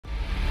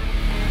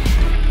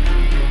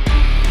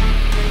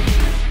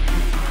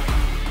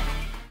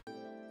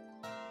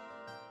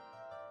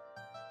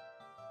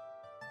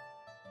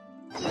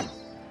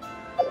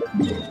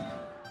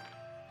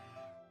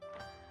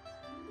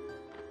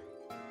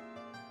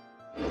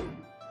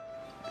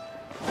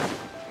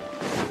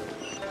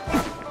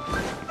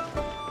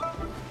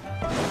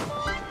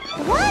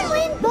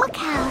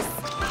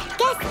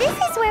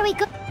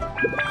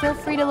feel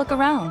free to look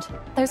around.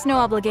 There's no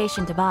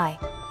obligation to buy.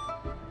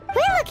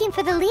 We're looking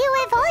for the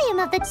Liyue volume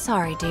of the...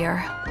 Sorry,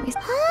 dear.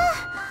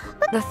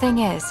 The thing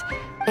is,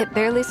 it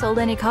barely sold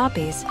any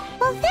copies.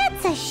 Well,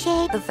 that's a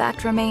shame. The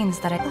fact remains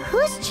that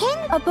Who's Ching?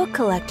 a book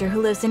collector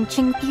who lives in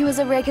Xingqiu is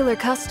a regular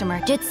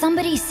customer. Did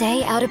somebody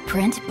say out of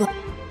print book?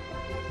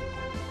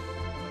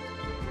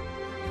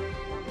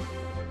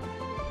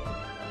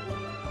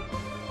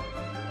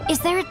 Is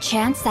there a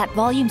chance that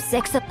Volume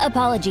 6 of...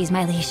 Apologies,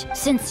 my liege.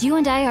 Since you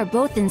and I are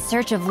both in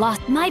search of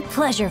lost... My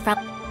pleasure,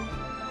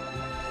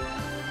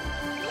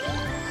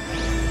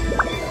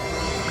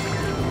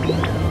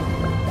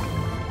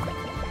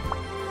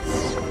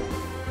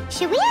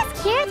 Should we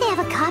ask here if they have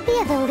a copy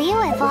of the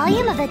Liyue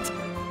volume of it?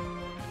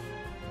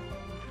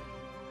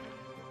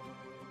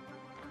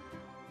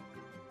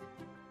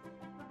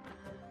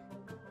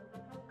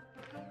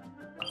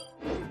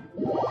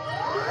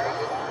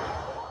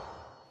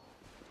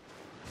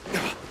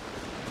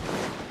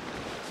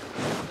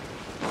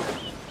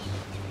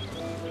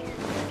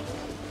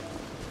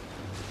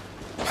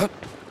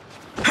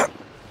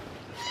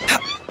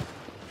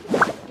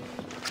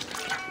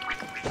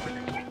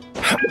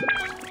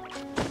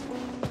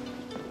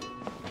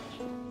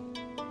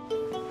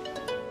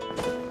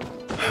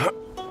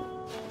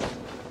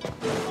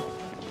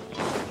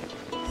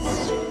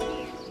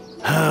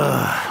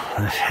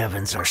 The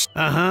heavens are...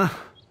 Uh-huh.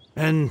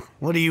 And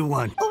what do you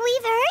want?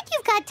 We've heard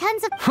you've got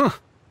tons of... Huh.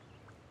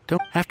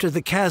 Don't... After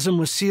the chasm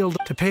was sealed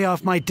to pay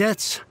off my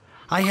debts,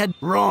 I had...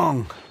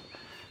 Wrong.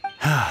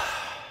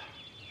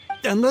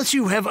 Unless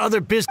you have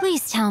other business...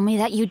 Please tell me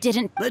that you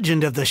didn't...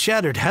 Legend of the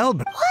Shattered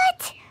Helmet.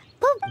 What?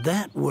 But...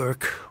 That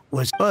work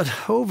was...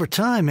 But over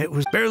time, it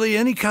was barely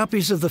any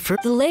copies of the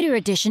first... The later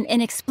edition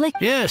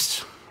inexplicably...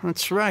 Yes,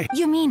 that's right.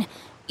 You mean...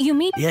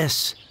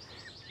 Yes.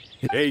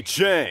 Hey,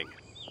 Chang!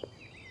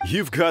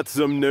 You've got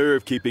some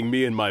nerve keeping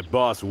me and my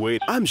boss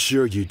wait. I'm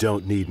sure you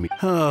don't need me.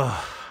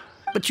 Oh,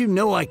 but you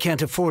know I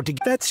can't afford to...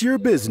 That's your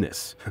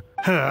business.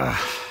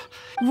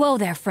 Whoa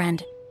there,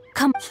 friend.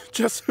 Come...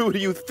 Just who do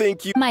you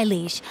think you... My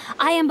liege,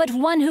 I am but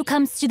one who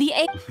comes to the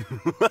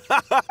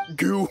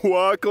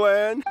Guhua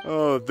clan?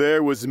 Oh,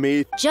 there was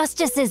me.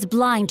 Justice is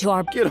blind to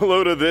our... Get a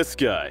load of this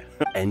guy.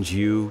 And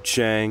you,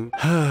 Chang?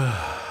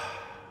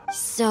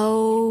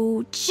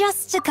 So...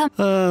 just to come...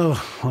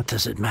 Oh, what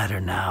does it matter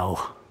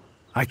now?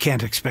 I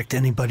can't expect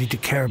anybody to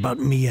care about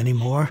me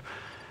anymore.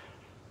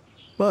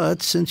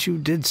 But since you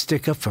did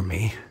stick up for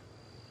me,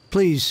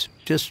 please,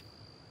 just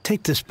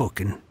take this book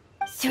and...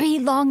 3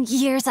 long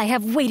years I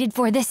have waited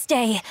for this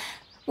day.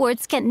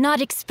 Words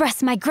cannot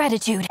express my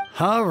gratitude.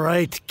 All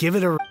right, give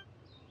it a...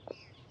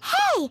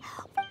 Hey!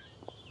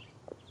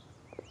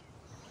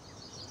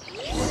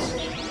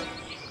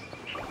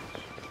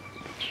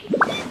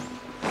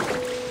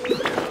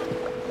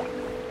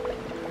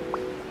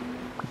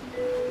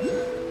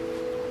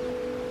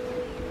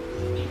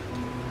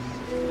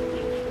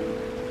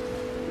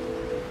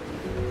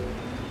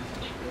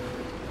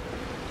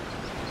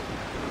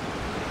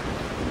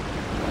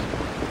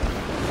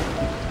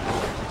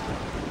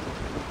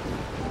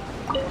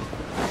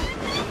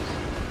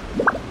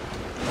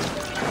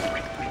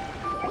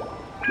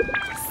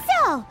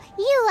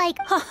 You like...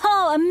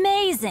 Oh,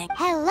 amazing!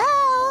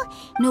 Hello?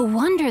 No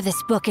wonder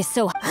this book is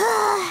so...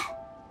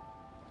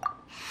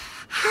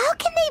 How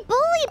can they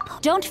bully...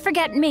 Don't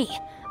forget me.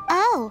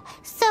 Oh,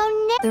 so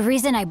The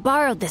reason I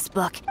borrowed this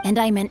book, and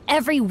I meant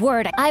every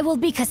word, I will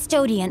be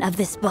custodian of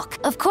this book.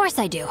 Of course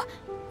I do.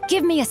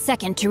 Give me a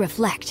second to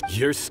reflect.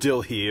 You're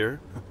still here?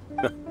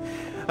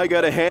 I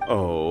got a hand...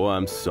 Oh,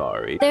 I'm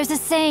sorry. There's a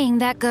saying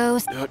that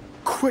goes...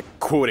 Quit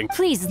quoting.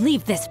 Please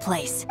leave this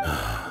place.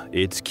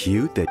 It's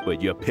cute that, but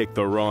you picked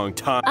the wrong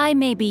time. I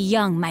may be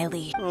young, my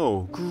liege.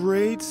 Oh,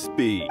 great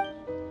speed.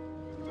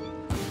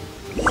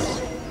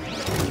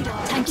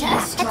 Time to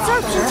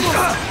absorption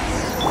test.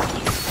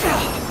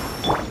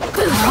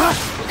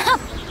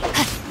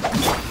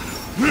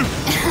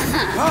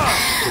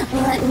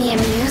 Let me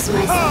amuse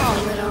myself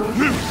a little.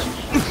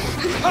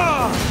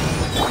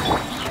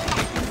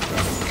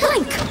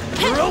 Clink!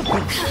 You're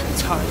open!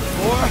 Time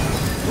for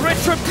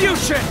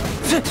retribution!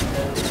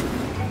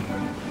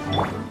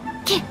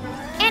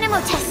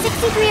 Animal test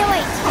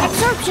 6308.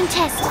 Absorption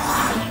test.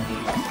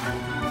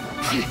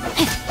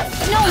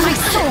 No, my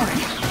sword!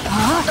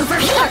 Over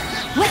here!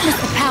 Witness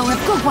the power of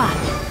Guhua!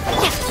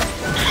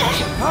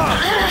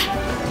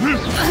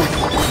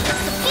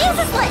 Fuse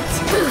is lit.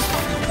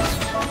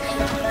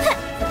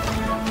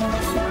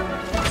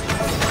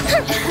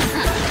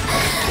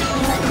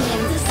 Let me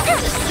in this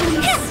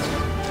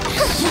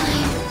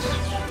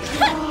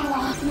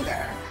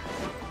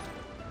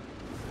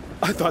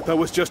I thought that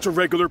was just a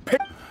regular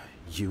pick.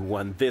 You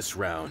won this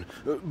round,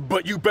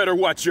 but you better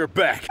watch your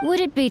back. Would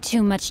it be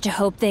too much to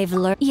hope they've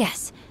learned?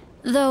 Yes.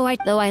 Though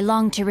I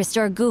long to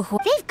restore Guhua.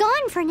 They've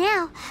gone for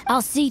now.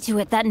 I'll see to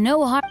it that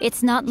no harm.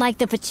 It's not like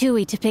the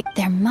Fatui to pick.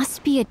 There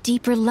must be a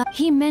deeper love.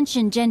 He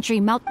mentioned Gentry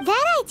Mount.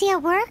 That idea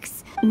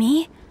works.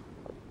 Me?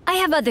 I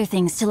have other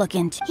things to look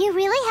into. You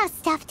really have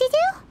stuff to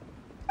do?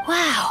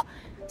 Wow.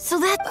 So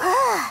that...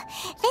 Ugh,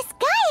 this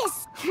guy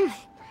is...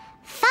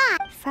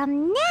 Fine.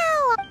 From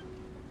now on.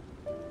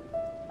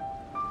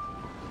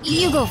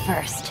 You go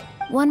first.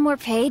 One more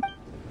page.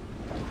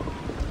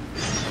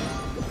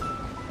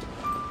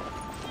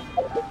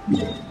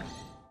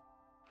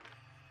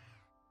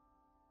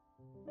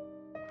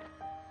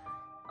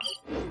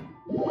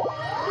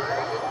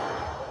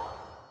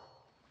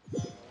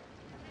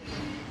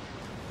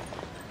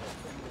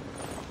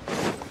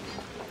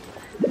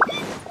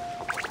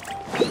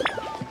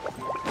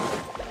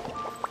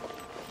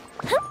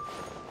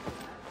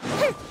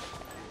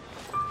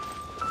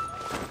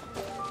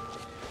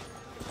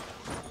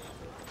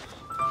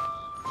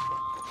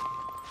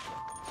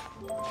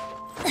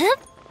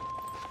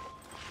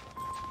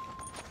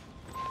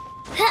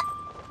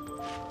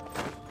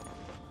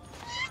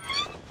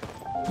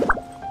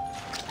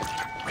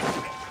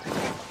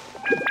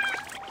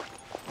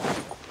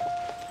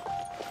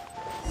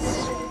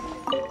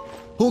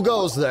 Who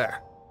goes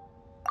there?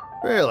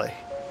 Really?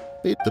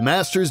 The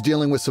Master's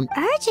dealing with some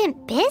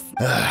Urgent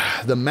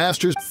business? The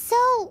Master's...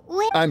 So,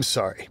 wait. I'm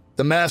sorry.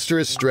 The Master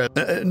is stressed.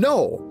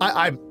 No,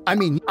 I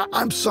mean,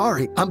 I'm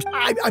sorry.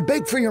 I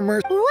beg for your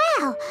mercy.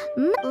 Well,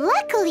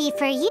 luckily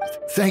for you.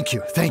 Thank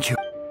you, thank you.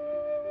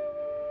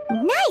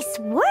 Nice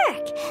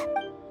work.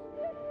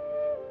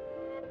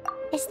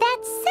 Is that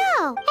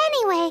so?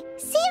 Anyway,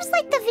 seems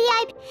like the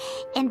VIP...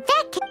 In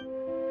that case...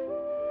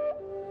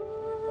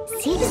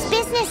 Seems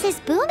business is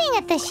booming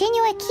at the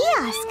Xingqiu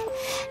kiosk.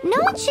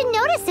 No one should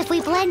notice if we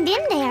blend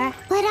in there.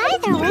 But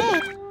either way...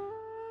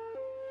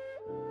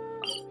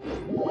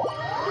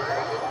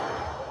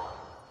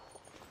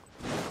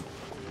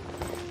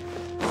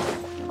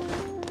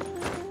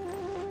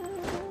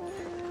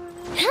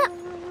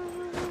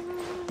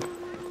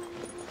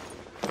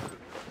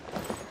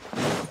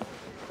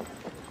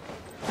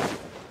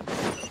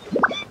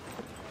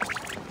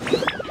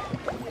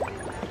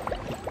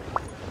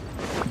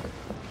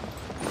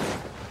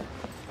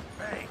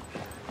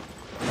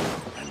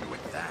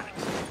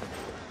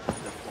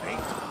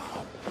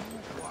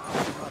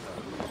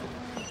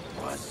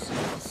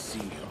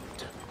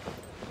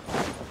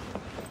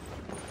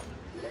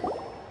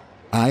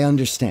 I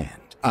understand.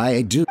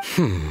 I do.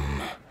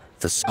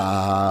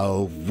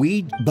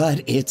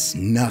 But it's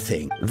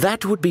nothing.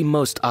 That would be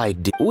most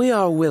ideal. We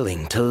are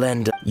willing to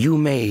lend. You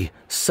may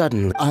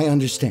suddenly. I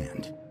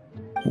understand.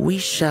 We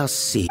shall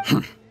see.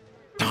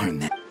 Darn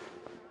that.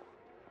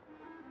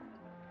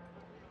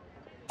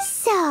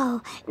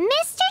 So,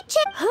 Mr.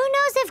 Chip, who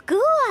knows if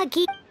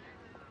Guagi...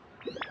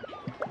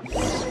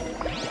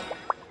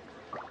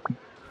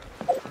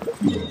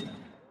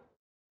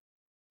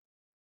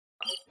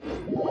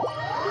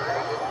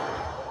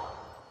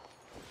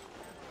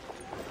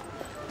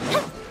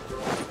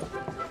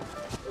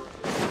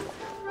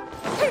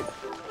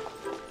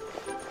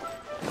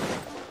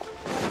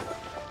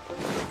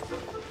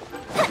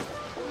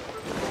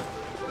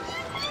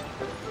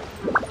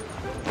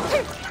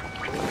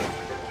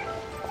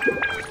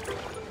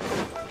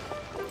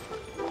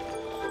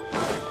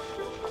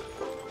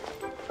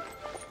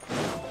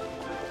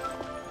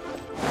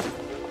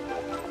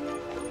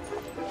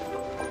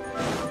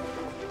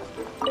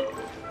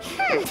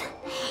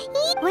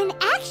 When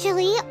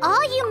actually,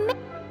 all you...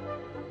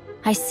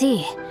 I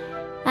see.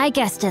 I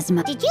guessed as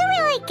much. Did you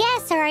really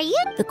guess, or are you...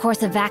 The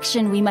course of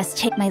action we must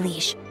take, my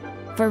liege.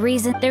 For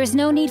reason, there is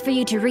no need for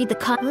you to read the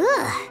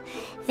Ugh,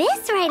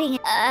 this writing...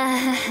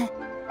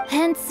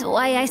 Hence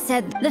why I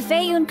said the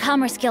Feiyun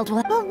Commerce Guild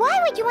will... Well, why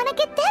would you want to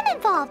get them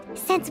involved?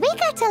 Since we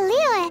got to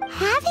Liyue,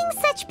 having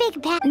such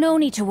big No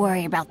need to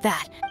worry about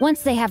that.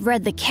 Once they have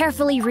read the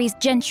carefully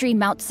reasoned Gentry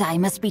Moutsai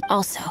must be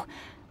also...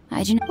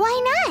 I do not...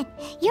 Why not?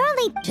 You're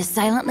only... To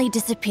silently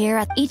disappear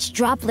at each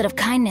droplet of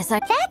kindness I...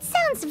 That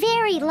sounds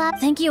very love...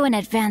 Thank you in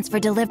advance for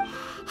deliver...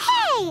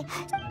 Hey!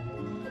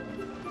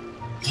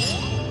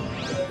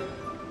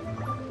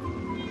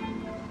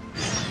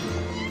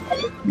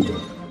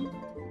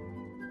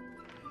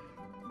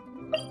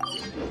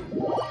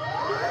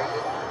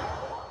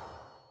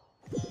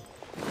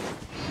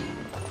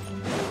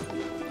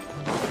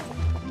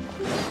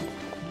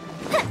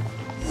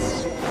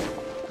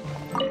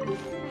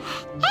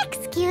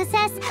 Excuse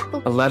us.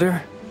 A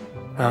letter?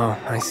 Oh,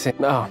 I see.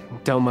 Oh,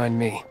 don't mind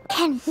me.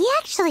 Can he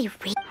actually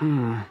read?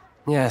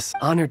 Yes,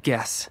 honored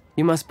guests.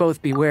 You must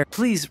both beware.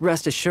 Please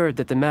rest assured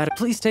that the matter...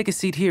 Please take a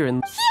seat here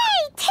and...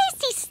 Yay!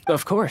 Tasty...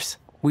 Of course.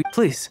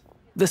 Please.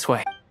 This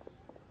way.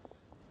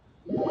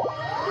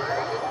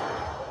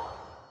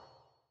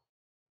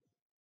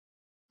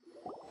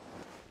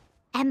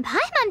 And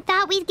Paimon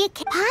thought we'd get...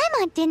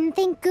 Paimon didn't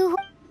think Gu...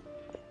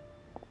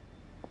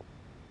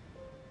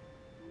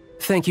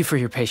 Thank you for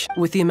your patience.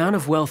 With the amount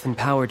of wealth and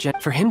power,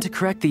 for him to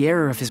correct the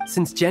error of his...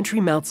 Since Gentry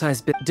Moutsai's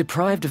been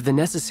deprived of the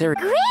necessary...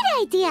 Great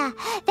idea!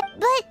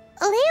 But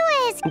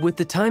Liyue is... With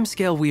the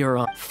timescale we are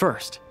on,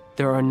 first,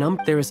 there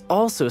is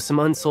also some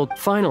unsold...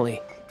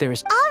 Finally, there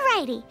is...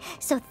 Alrighty,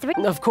 so 3...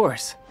 Of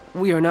course,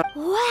 we are not...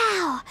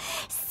 Wow,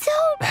 so...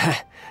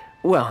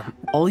 Well,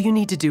 all you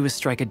need to do is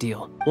strike a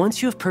deal.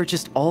 Once you have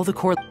purchased all the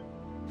core...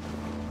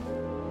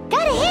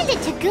 Gotta hand it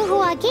to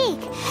Guhua Geek.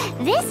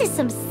 This is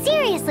some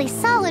seriously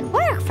solid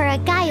work for a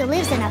guy who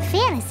lives in a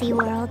fantasy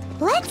world.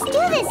 Let's do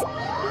this!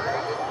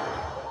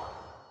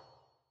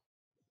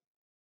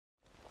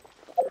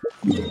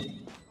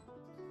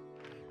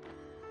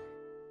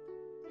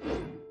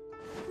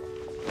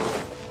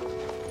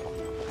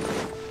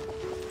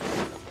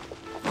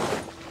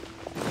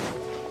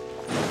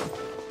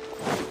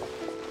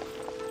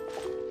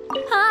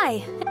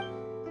 Hi.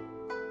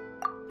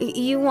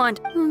 You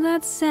want...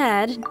 That's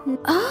sad.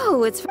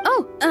 Oh, it's...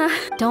 Oh,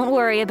 don't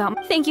worry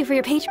about... Thank you for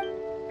your patron...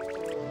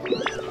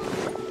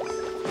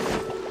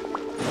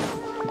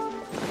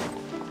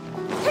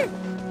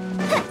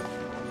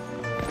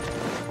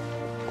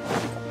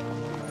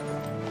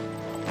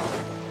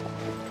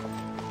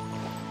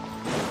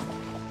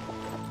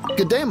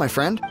 Good day, my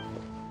friend.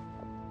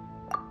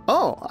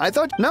 Oh, I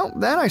thought... No,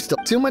 that I still...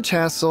 Too much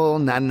hassle,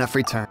 not enough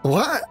return.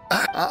 What?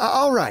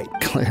 All right.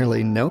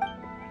 Clearly, no.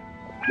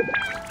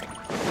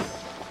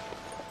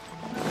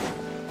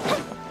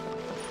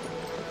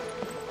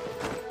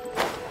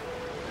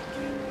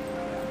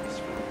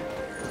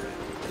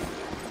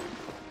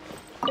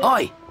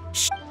 Oi!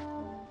 Shh.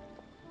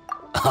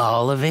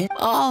 All of it?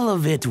 All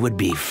of it would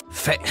be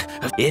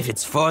if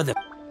it's for the...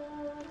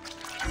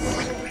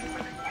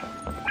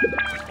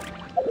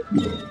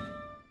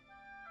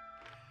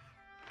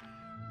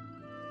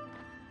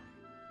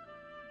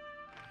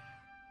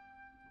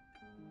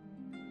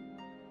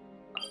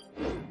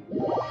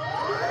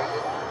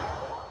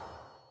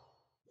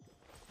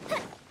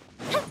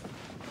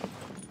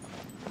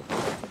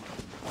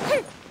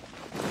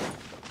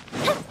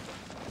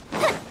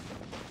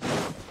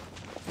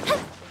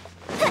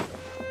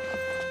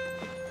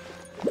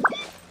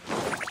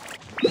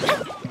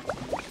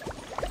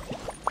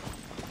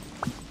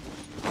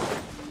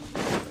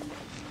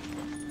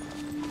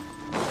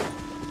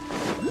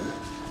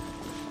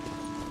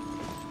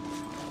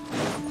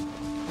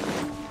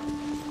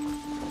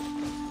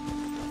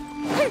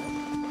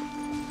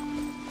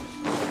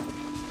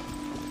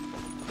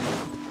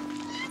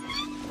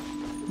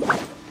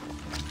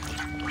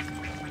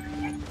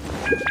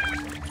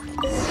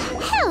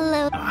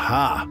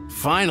 Aha,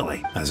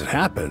 finally. As it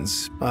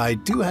happens, I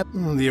do have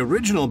the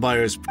original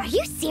buyer's... Are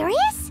you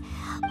serious?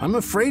 I'm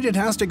afraid it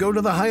has to go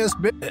to the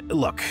highest bid.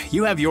 Look,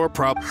 you have your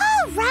problem.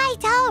 All right.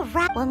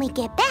 When we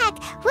get back,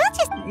 we'll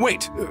just...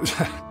 Wait,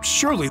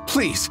 Shirley,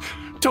 please,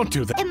 don't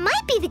do that. It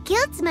might be the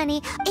guild's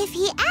money. If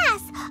he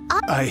asks,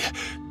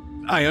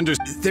 I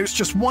understand. There's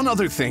just one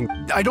other thing.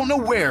 I don't know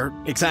where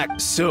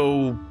exact.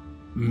 So,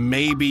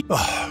 maybe...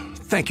 Oh,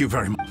 thank you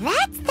very much.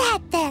 That's that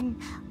then.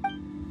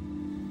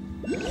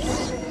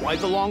 Why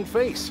the long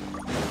face?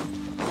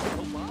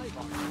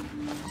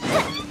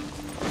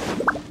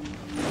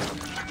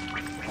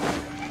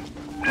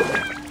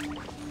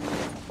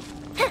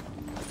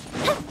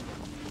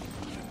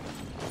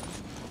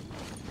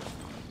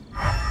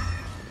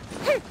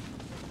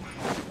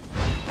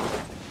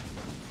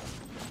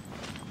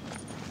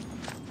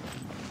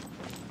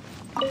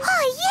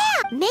 Oh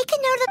yeah! Make a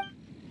note of...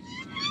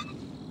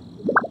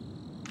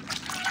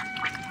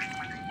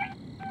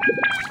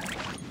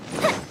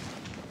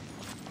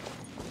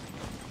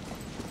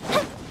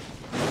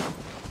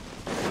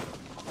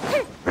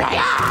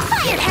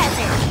 Fire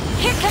hazard!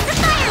 Here come the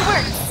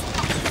fireworks!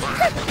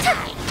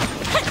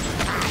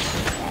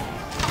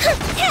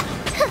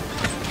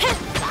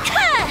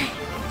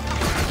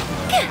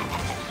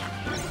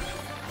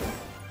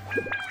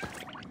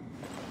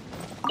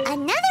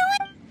 Another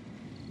one?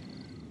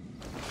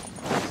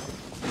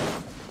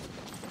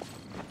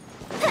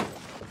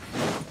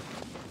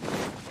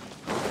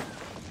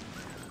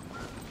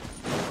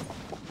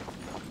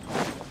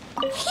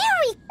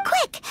 Hurry,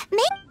 quick!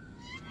 Make...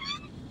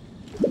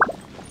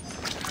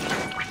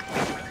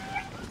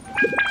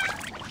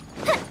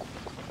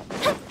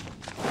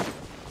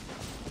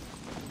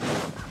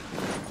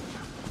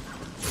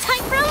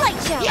 Time for a light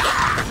show!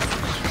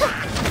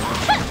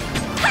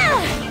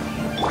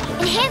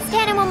 Enhanced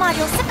animal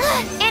modules.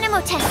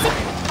 Animal testing.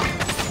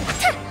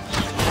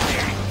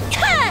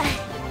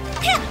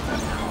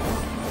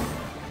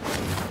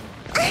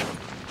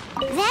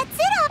 That's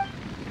it all.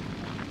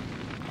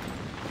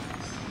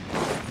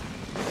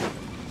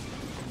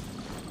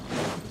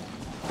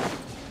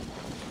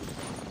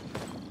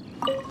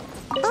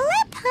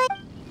 Lip hunt.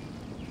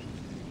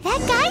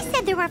 That guy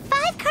said there were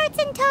 5 carts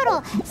in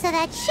total, so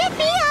that should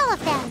be all of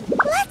them.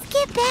 Let's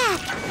get back.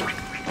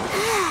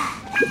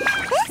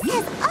 This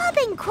has all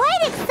been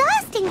quite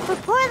exhausting for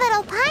poor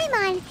little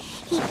Paimon.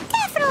 He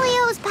definitely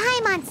owes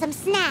Paimon some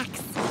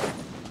snacks.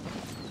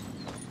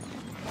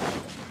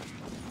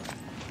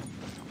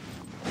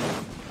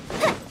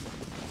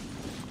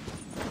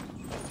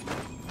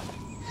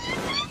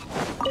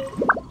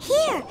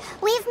 Here,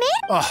 we've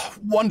made... Oh,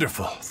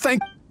 wonderful.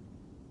 Thank...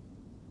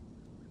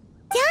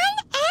 Done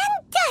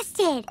and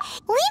dusted.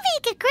 We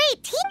make a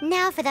great team.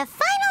 Now for the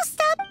final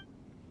stop.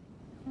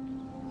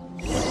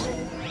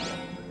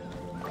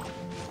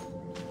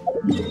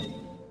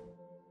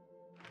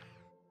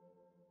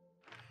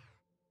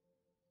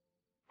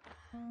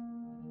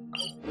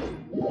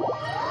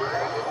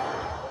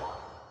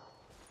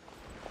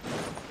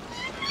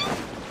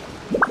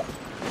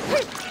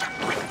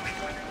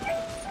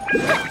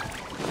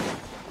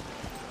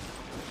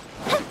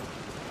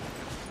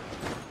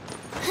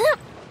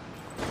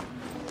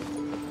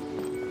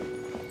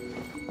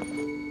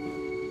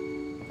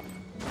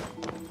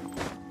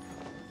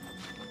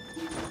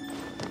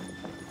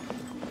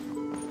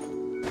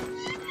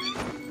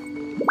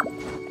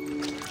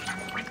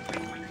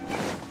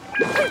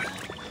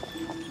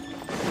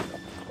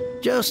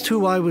 just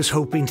who I was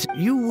hoping to.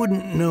 You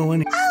wouldn't know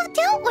any. Oh,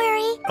 don't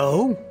worry.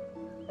 Oh?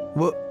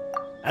 What?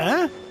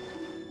 Huh?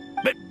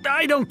 But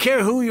I don't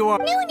care who you are.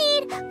 No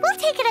need. We'll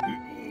take it up.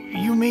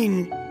 You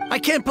mean, I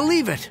can't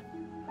believe it.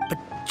 But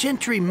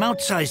gentry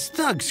mount-sized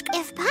thugs.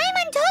 If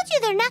Paimon told you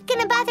they're not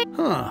gonna bother.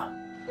 Huh.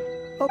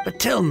 Oh, but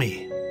tell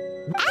me.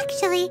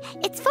 Actually,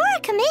 it's for a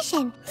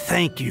commission.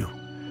 Thank you.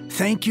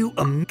 Thank you.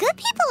 Good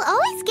people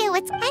always get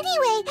what's.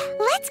 Anyway,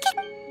 let's get.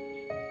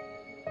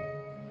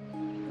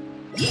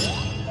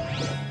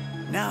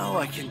 Now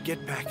I can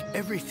get back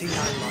everything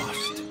I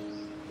lost.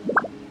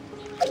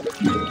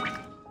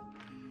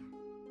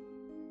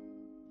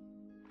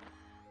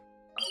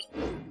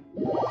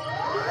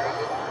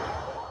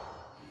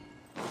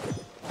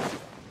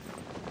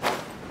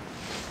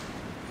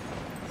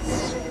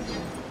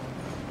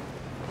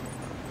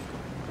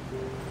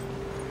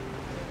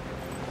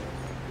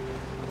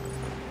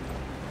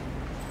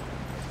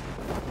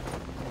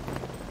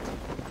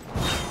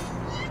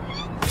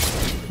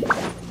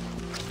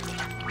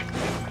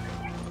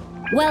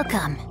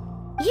 Welcome.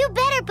 You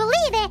better believe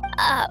it.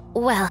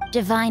 Well,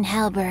 Divine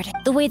Halberd.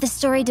 The way the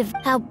story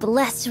how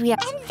blessed we are.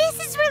 And this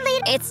is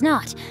related. It's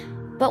not.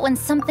 But when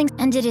something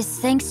and it is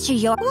thanks to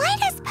your. Why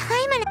does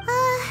Paimon,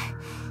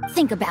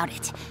 Think about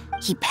it.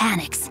 He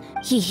panics.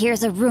 He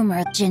hears a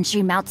rumor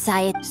gentry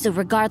outside, so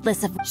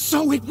regardless of.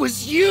 So it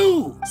was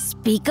you!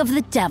 Speak of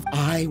the devil.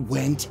 I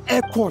went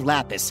Ecor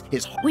Lapis.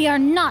 We are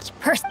not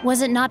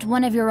Was it not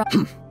one of your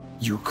own?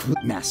 You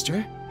could,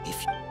 Master,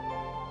 if you.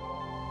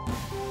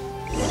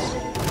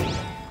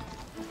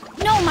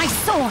 No, my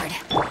sword!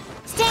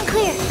 Stand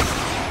clear.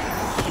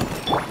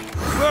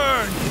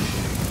 Burn!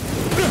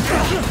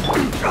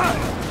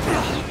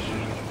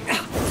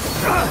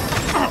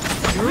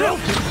 You're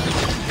open!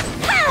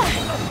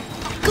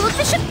 Good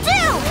bishop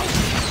down!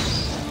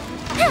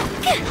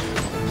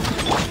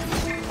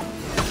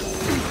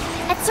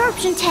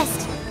 Absorption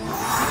test.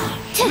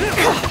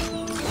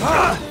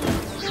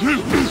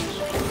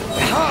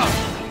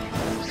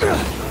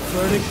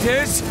 Verdict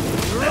is...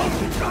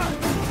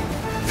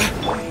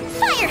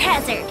 Fire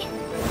hazard!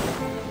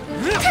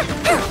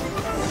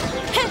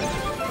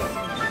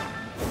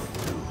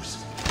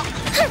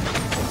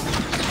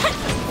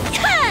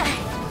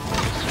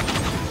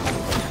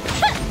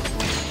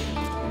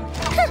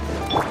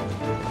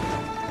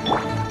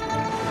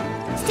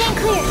 Stand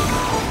clear!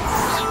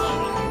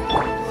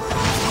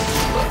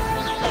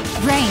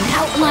 Rain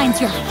outlines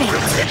your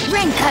fate.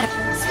 Rain cutter.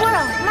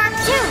 Swirl, Mark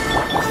 2!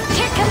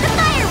 Here come the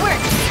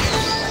fireworks!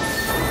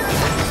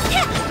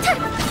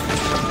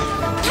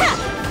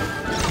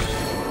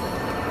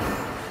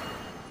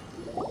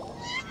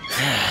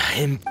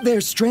 Their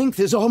strength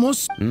is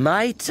almost.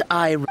 Might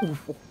I...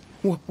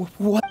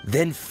 What?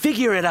 Then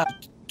figure it out.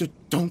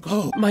 Don't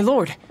go. My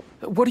lord,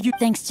 what are you...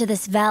 Thanks to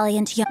this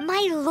valiant young...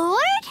 My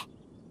lord?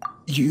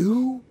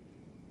 You?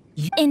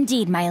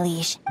 Indeed, my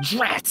liege.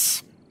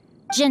 Drats!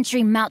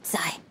 Gentry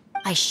Moutsai.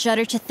 I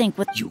shudder to think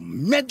what... You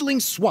meddling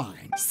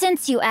swine!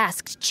 Since you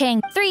asked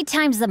Chang 3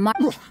 times the mark...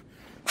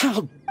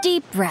 How...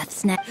 Deep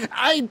breaths now.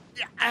 I...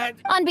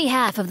 On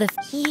behalf of the...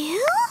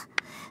 You?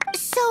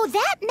 So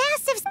that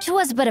massive...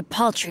 'Twas but a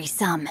paltry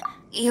sum.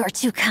 You're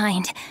too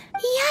kind.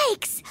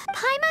 Yikes!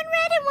 Paimon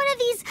read in one of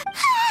these...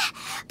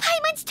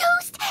 Paimon's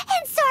toast,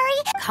 and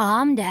sorry...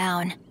 Calm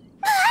down.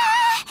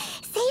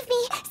 Save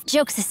me!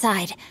 Jokes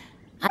aside.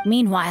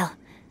 Meanwhile,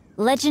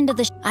 Legend of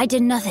the... I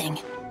did nothing.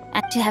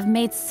 And to have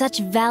made such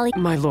valley...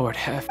 My lord,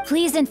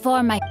 Please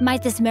inform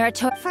might this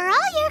meritor... For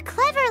all your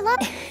clever love...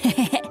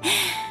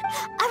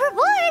 A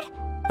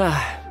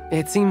reward!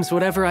 It seems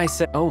whatever I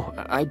said... Oh,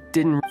 I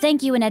didn't...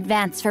 Thank you in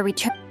advance for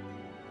return...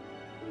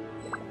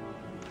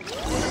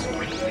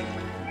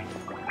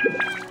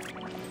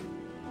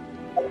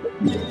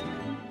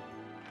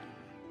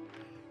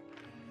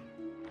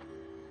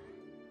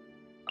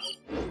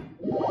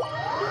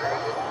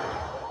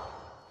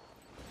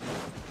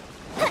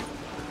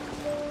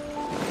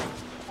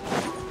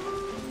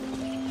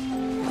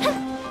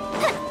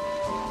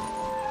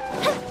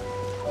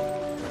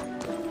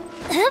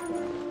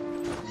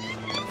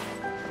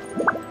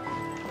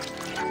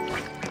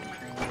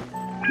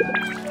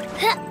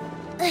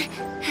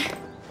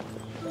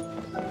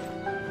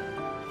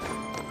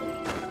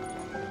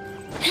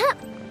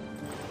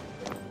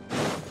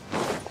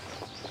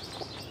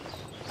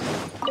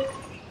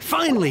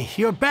 Finally,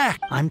 you're back.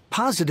 I'm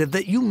positive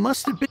that you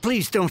must have been...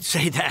 Please don't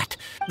say that.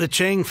 The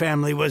Chang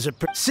family was a...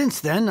 Since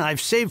then, I've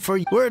saved for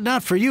you. Were it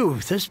not for you,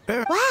 this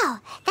bear... Wow,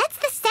 that's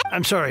the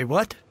I'm sorry,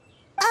 what?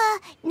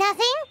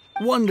 Nothing?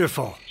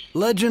 Wonderful.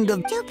 Legend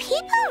of... Do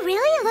people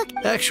really look...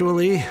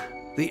 Actually,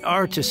 the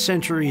art is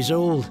centuries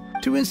old.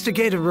 To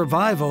instigate a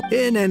revival.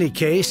 In any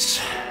case...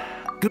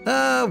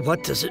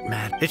 what does it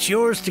matter? It's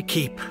yours to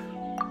keep.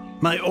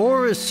 My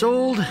ore is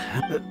sold...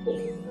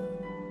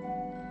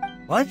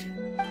 What?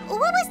 What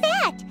was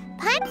that?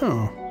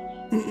 Oh,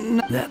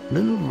 that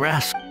little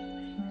rascal.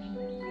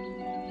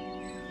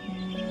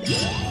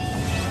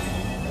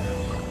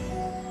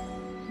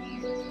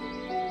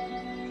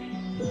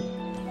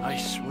 I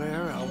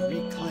swear I'll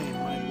reclaim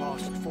my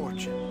lost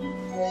fortune.